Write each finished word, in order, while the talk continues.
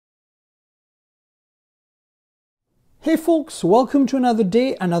Hey folks, welcome to another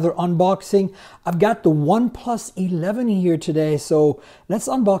day, another unboxing. I've got the OnePlus 11 here today, so let's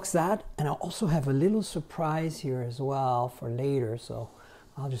unbox that. And I also have a little surprise here as well for later, so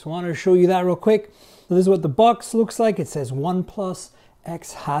I just wanted to show you that real quick. So this is what the box looks like. It says OnePlus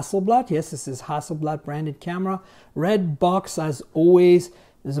X Hasselblad. Yes, this is Hasselblad branded camera. Red box as always.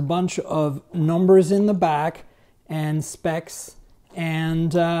 There's a bunch of numbers in the back and specs.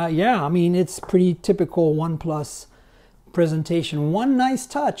 And yeah, I mean, it's pretty typical OnePlus presentation. One nice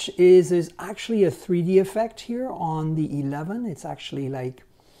touch is there's actually a 3D effect here on the 11. It's actually like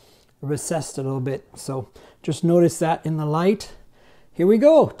recessed a little bit. So just notice that in the light. Here we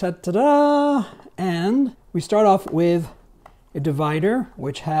go. Ta-ta-da! And we start off with a divider,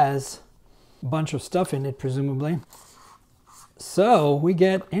 which has a bunch of stuff in it, presumably. So we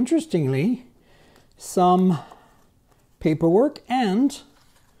get, interestingly, some paperwork and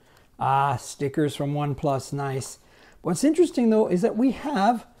stickers from OnePlus. Nice. What's interesting though is that we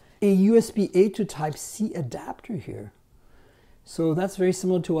have a USB-A to Type-C adapter here. So that's very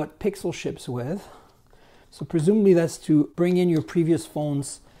similar to what Pixel ships with. So presumably that's to bring in your previous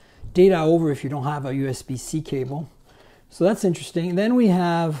phone's data over if you don't have a USB-C cable. So that's interesting. Then we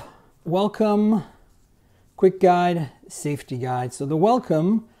have welcome, quick guide, safety guide. So the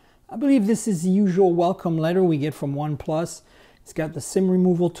welcome, I believe this is the usual welcome letter we get from OnePlus. It's got the SIM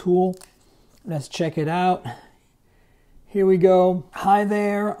removal tool. Let's check it out. Here we go. Hi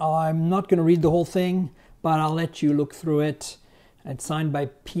there. I'm not going to read the whole thing, but I'll let you look through it. It's signed by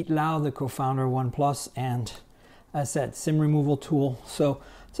Pete Lau, the co-founder of OnePlus, and as I said, SIM removal tool. So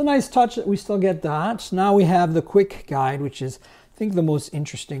it's a nice touch that we still get that. Now we have the quick guide, which is, I think, the most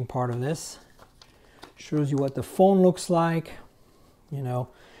interesting part of this. Shows you what the phone looks like. You know,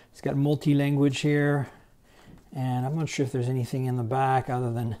 it's got multi-language here, and I'm not sure if there's anything in the back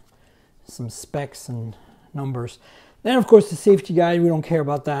other than some specs and numbers. Then, of course, the safety guide, we don't care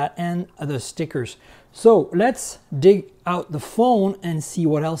about that, and the stickers. So let's dig out the phone and see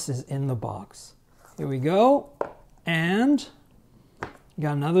what else is in the box. Here we go. And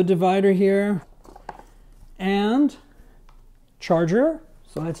got another divider here. And charger.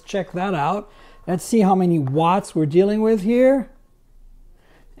 So let's check that out. Let's see how many watts we're dealing with here.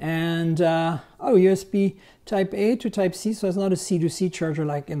 And, oh, USB Type-A to Type-C, so it's not a C2C charger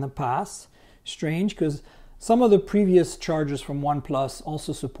like in the past. Strange, because some of the previous chargers from OnePlus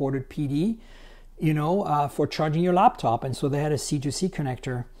also supported PD, you know, for charging your laptop. And so they had a C2C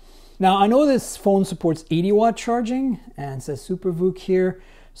connector. Now, I know this phone supports 80-watt charging, and it says SuperVOOC here.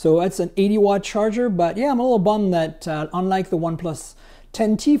 So it's an 80-watt charger. But yeah, I'm a little bummed that unlike the OnePlus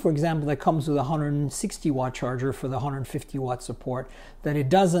 10T, for example, that comes with a 160-watt charger for the 150-watt support, that it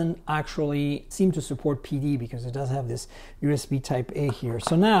doesn't actually seem to support PD because it does have this USB Type-A here.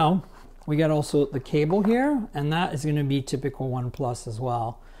 So now we got also the cable here, and that is going to be typical OnePlus as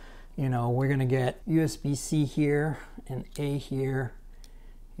well. You know, we're going to get USB-C here and A here.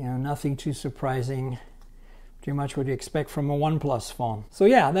 You know, nothing too surprising. Pretty much what you expect from a OnePlus phone. So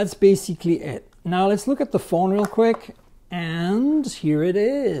yeah, that's basically it. Now let's look at the phone real quick, and here it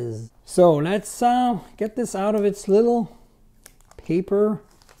is. So let's get this out of its little paper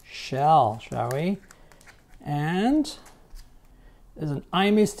shell, shall we? And there's an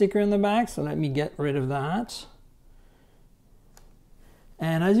IMEI sticker in the back, so let me get rid of that.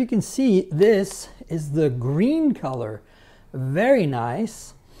 And as you can see, this is the green color. Very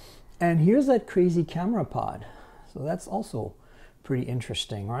nice. And here's that crazy camera pod. So that's also pretty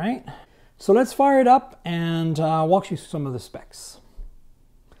interesting, right? So let's fire it up and walk you through some of the specs.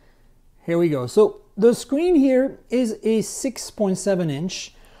 Here we go. So the screen here is a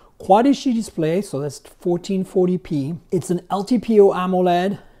 6.7-inch Quad HD display, so that's 1440p. It's an LTPO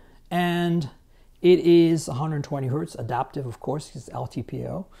AMOLED, and it is 120 Hertz adaptive, of course, it's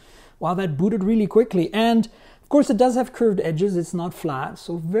LTPO. Wow, that booted really quickly. And of course, it does have curved edges. It's not flat,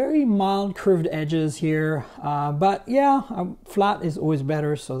 so very mild curved edges here. But yeah, flat is always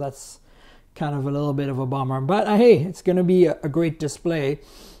better, so that's kind of a little bit of a bummer. But hey, it's going to be a great display.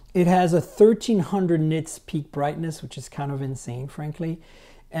 It has a 1300 nits peak brightness, which is kind of insane, frankly.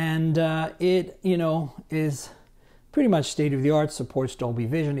 And it, you know, is pretty much state-of-the-art, supports Dolby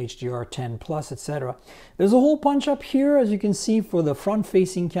Vision, HDR10+, etc. There's a hole punch up here, as you can see, for the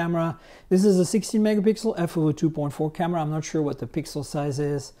front-facing camera. This is a 16-megapixel f/2.4 camera. I'm not sure what the pixel size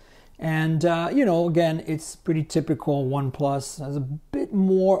is. And, you know, again, it's pretty typical OnePlus. There's a bit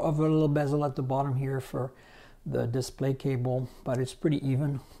more of a little bezel at the bottom here for the display cable, but it's pretty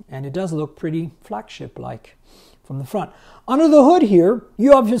even. And it does look pretty flagship-like from the front. Under the hood here,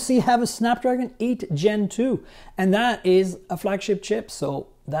 you obviously have a Snapdragon 8 Gen 2, and that is a flagship chip, so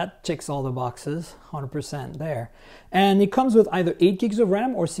that ticks all the boxes, 100% there. And it comes with either 8 gigs of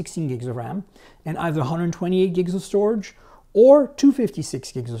RAM or 16 gigs of RAM, and either 128 gigs of storage or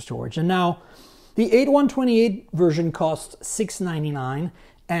 256 gigs of storage. And now the 8128 version costs $699,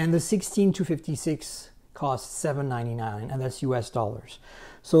 and the 16256 costs $799, and that's US dollars.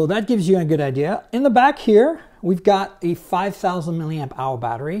 So that gives you a good idea. In the back here, we've got a 5,000 milliamp hour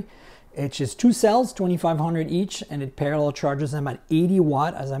battery. It's just 2 cells, 2,500 each, and it parallel charges them at 80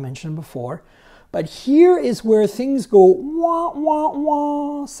 watt, as I mentioned before. But here is where things go wah, wah,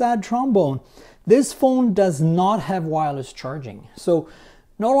 wah, sad trombone. This phone does not have wireless charging. So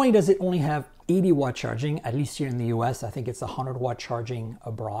not only does it only have 80 watt charging, at least here in the US, I think it's 100 watt charging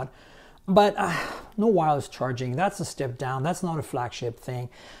abroad, but no wireless charging. That's a step down. That's not a flagship thing.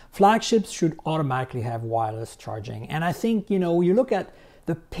 Flagships should automatically have wireless charging. And I think, you look at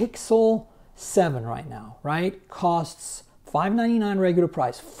the Pixel 7 right now, right? Costs $599 regular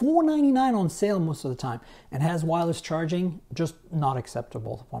price, $499 on sale most of the time, and has wireless charging. Just not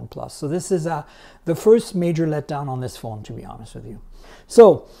acceptable, OnePlus. So this is the first major letdown on this phone, to be honest with you.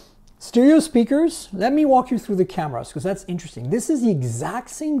 So stereo speakers, let me walk you through the cameras because that's interesting. This is the exact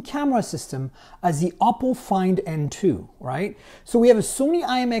same camera system as the Oppo Find N2, right? So we have a Sony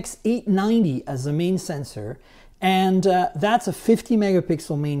IMX890 as the main sensor, and that's a 50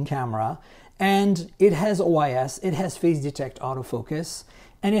 megapixel main camera, and it has OIS, it has face detect autofocus,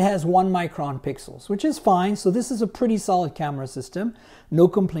 and it has 1 micron pixels, which is fine. So this is a pretty solid camera system, no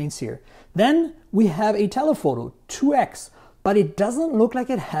complaints here. Then we have a telephoto 2x, but it doesn't look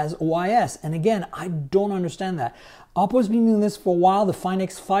like it has OIS. And again, I don't understand that. Oppo's been doing this for a while. The Find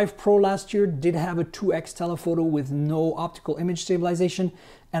X5 Pro last year did have a 2x telephoto with no optical image stabilization.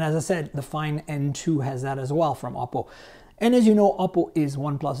 And as I said, the Find N2 has that as well from Oppo. And as you know, Oppo is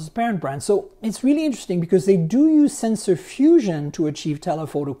OnePlus's parent brand. So it's really interesting because they do use sensor fusion to achieve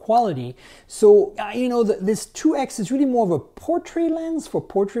telephoto quality. So, this 2x is really more of a portrait lens for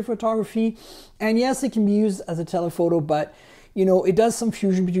portrait photography. And yes, it can be used as a telephoto, but it does some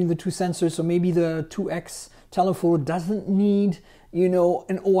fusion between the two sensors. So maybe the 2x telephoto doesn't need,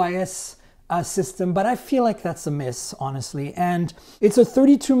 an OIS system, but I feel like that's a miss, honestly. And it's a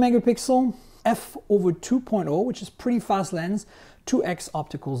 32 megapixel f/2.0, which is pretty fast lens, 2x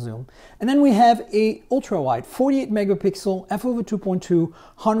optical zoom. And then we have a ultra wide 48 megapixel f/2.2,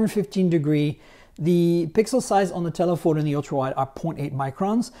 115 degree. The pixel size on the telephoto and the ultra wide are 0.8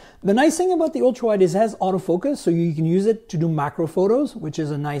 microns. The nice thing about the ultra wide is it has autofocus, so you can use it to do macro photos, which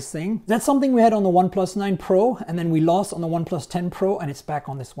is a nice thing. That's something we had on the OnePlus 9 Pro, and then we lost on the OnePlus 10 Pro, and it's back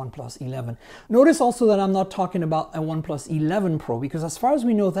on this OnePlus 11. Notice also that I'm not talking about a OnePlus 11 Pro, because as far as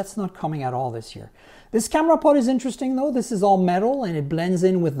we know, that's not coming at all this year. This camera pod is interesting though. This is all metal and it blends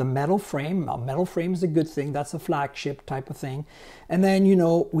in with the metal frame. A metal frame is a good thing. That's a flagship type of thing. And then,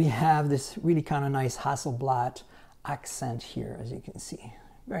 we have this really kind of nice Hasselblad accent here, as you can see.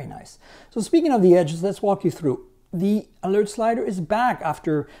 Very nice. So speaking of the edges, let's walk you through. The alert slider is back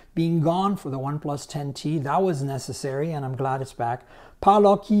after being gone for the OnePlus 10T. That was necessary, and I'm glad it's back. Power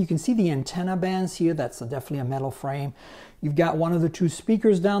lock key, you can see the antenna bands here. That's definitely a metal frame. You've got one of the 2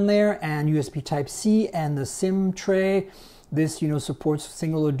 speakers down there, and USB Type-C, and the SIM tray. This, supports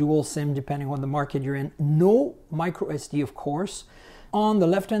single or dual SIM depending on the market you're in. No micro SD, of course. On the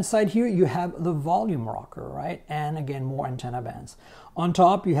left-hand side here, you have the volume rocker, right? And again, more antenna bands. On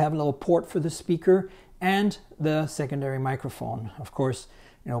top, you have a little port for the speaker and the secondary microphone. Of course,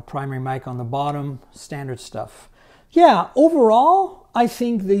 primary mic on the bottom, standard stuff. Yeah, overall, I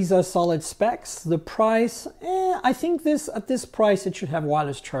think these are solid specs. The price, I think at this price, it should have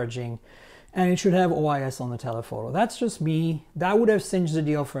wireless charging and it should have OIS on the telephoto. That's just me. That would have cinched the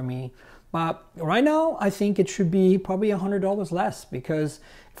deal for me. But right now, I think it should be probably $100 less, because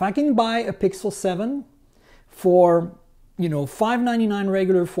if I can buy a Pixel 7 for, $599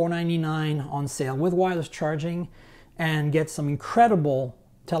 regular, $499 on sale with wireless charging, and get some incredible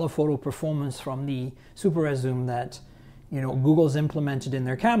telephoto performance from the super res zoom that Google's implemented in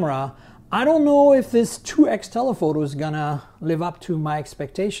their camera, I don't know if this 2x telephoto is gonna live up to my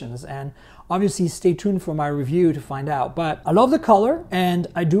expectations, and obviously stay tuned for my review to find out. But I love the color, and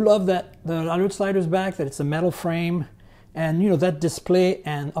I do love that the alert slider's back, that it's a metal frame, and that display,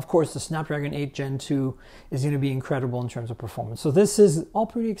 and of course the Snapdragon 8 Gen 2 is going to be incredible in terms of performance. So this is all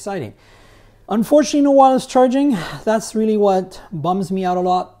pretty exciting. Unfortunately, no wireless charging. That's really what bums me out a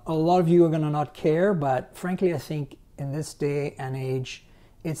lot. A lot of you are going to not care, but frankly, I think in this day and age,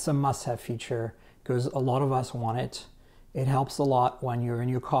 it's a must-have feature because a lot of us want it. It helps a lot when you're in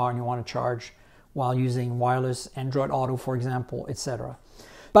your car and you want to charge while using wireless Android Auto, for example, etc.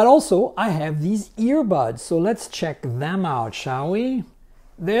 But also, I have these earbuds, so let's check them out, shall we?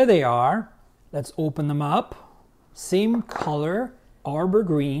 there they are. Let's open them up. Same color, arbor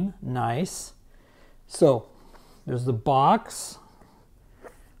green, nice. So there's the box.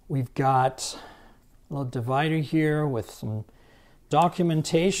 We've got a little divider here with some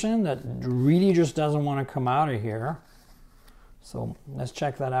documentation that really just doesn't want to come out of here. So let's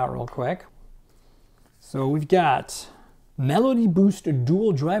check that out real quick. So we've got Melody Boost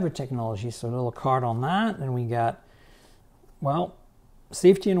dual driver technology, so a little card on that. And we got, well,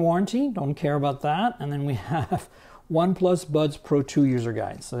 safety and warranty, don't care about that. And then we have OnePlus Buds Pro 2 user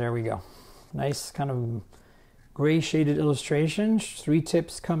guide. So there we go. Nice kind of gray shaded illustration. 3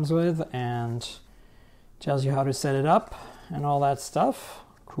 tips comes with and tells you how to set it up and all that stuff.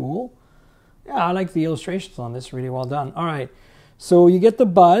 Cool. Yeah, I like the illustrations on this, really well done. All right, so you get the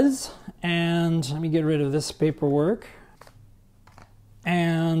Buds, and let me get rid of this paperwork.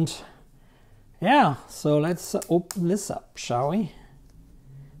 And yeah, so let's open this up, shall we?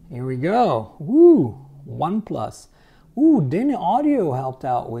 Here we go. Woo, OnePlus. Ooh, Din Audio helped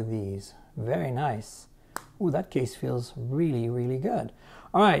out with these. Very nice. Ooh, that case feels really, really good.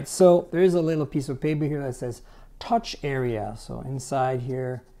 All right, so there's a little piece of paper here that says touch area. So inside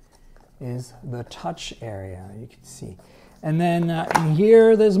here is the touch area, you can see. And then in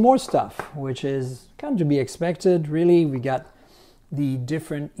here, there's more stuff, which is kind of to be expected. Really, we got the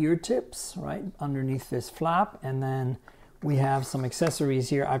different ear tips right underneath this flap. And then we have some accessories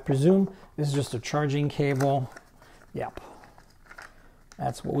here. I presume this is just a charging cable. Yep,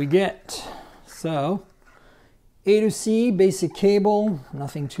 that's what we get. So A to C, basic cable,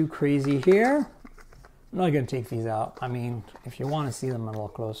 nothing too crazy here. I'm not going to take these out. I mean, if you want to see them a little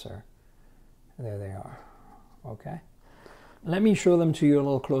closer, there they are. Okay. Let me show them to you a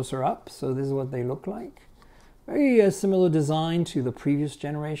little closer up. So this is what they look like. Very similar design to the previous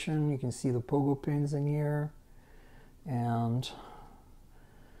generation. You can see the pogo pins in here, and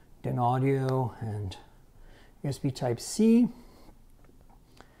Din Audio and USB Type-C.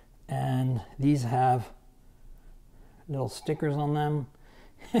 And these have little stickers on them.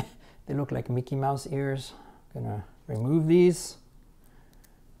 They look like Mickey Mouse ears. I'm gonna remove these.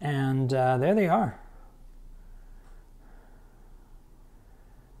 And there they are.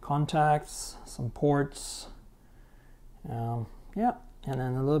 Contacts, some ports. Yeah, and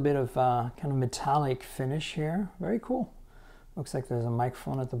then a little bit of kind of metallic finish here. Very cool. Looks like there's a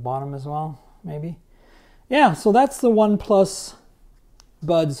microphone at the bottom as well, maybe. Yeah, so that's the OnePlus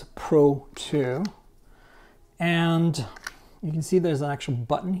Buds Pro 2. And you can see there's an actual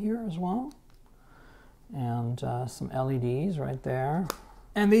button here as well. And some LEDs right there.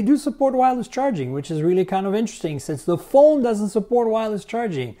 And they do support wireless charging, which is really kind of interesting since the phone doesn't support wireless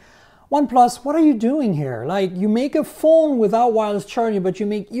charging. OnePlus, what are you doing here? Like, you make a phone without wireless charging, but you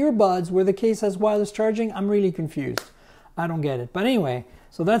make earbuds where the case has wireless charging? I'm really confused. I don't get it. But anyway,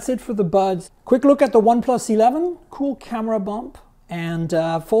 so that's it for the Buds. Quick look at the OnePlus 11. Cool camera bump. And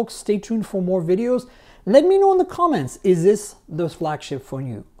folks, stay tuned for more videos. Let me know in the comments, is this the flagship for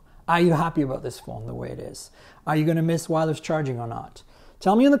you? Are you happy about this phone the way it is? Are you going to miss wireless charging or not?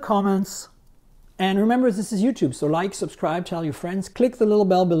 Tell me in the comments. And remember, this is YouTube, so like, subscribe, tell your friends, click the little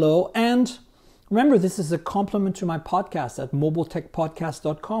bell below. And remember, this is a compliment to my podcast at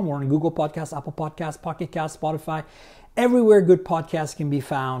mobiletechpodcast.com or on Google Podcasts, Apple Podcasts, Pocket Cast, Spotify, everywhere good podcasts can be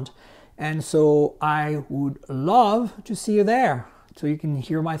found. And so I would love to see you there so you can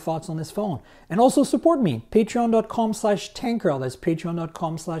hear my thoughts on this phone. And also support me, patreon.com/tankrl. That's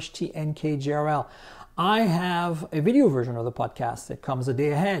patreon.com/TNKJRL. I have a video version of the podcast that comes a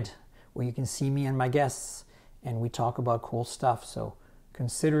day ahead where you can see me and my guests and we talk about cool stuff. So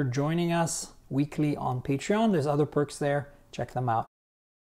consider joining us weekly on Patreon. There's other perks there. Check them out.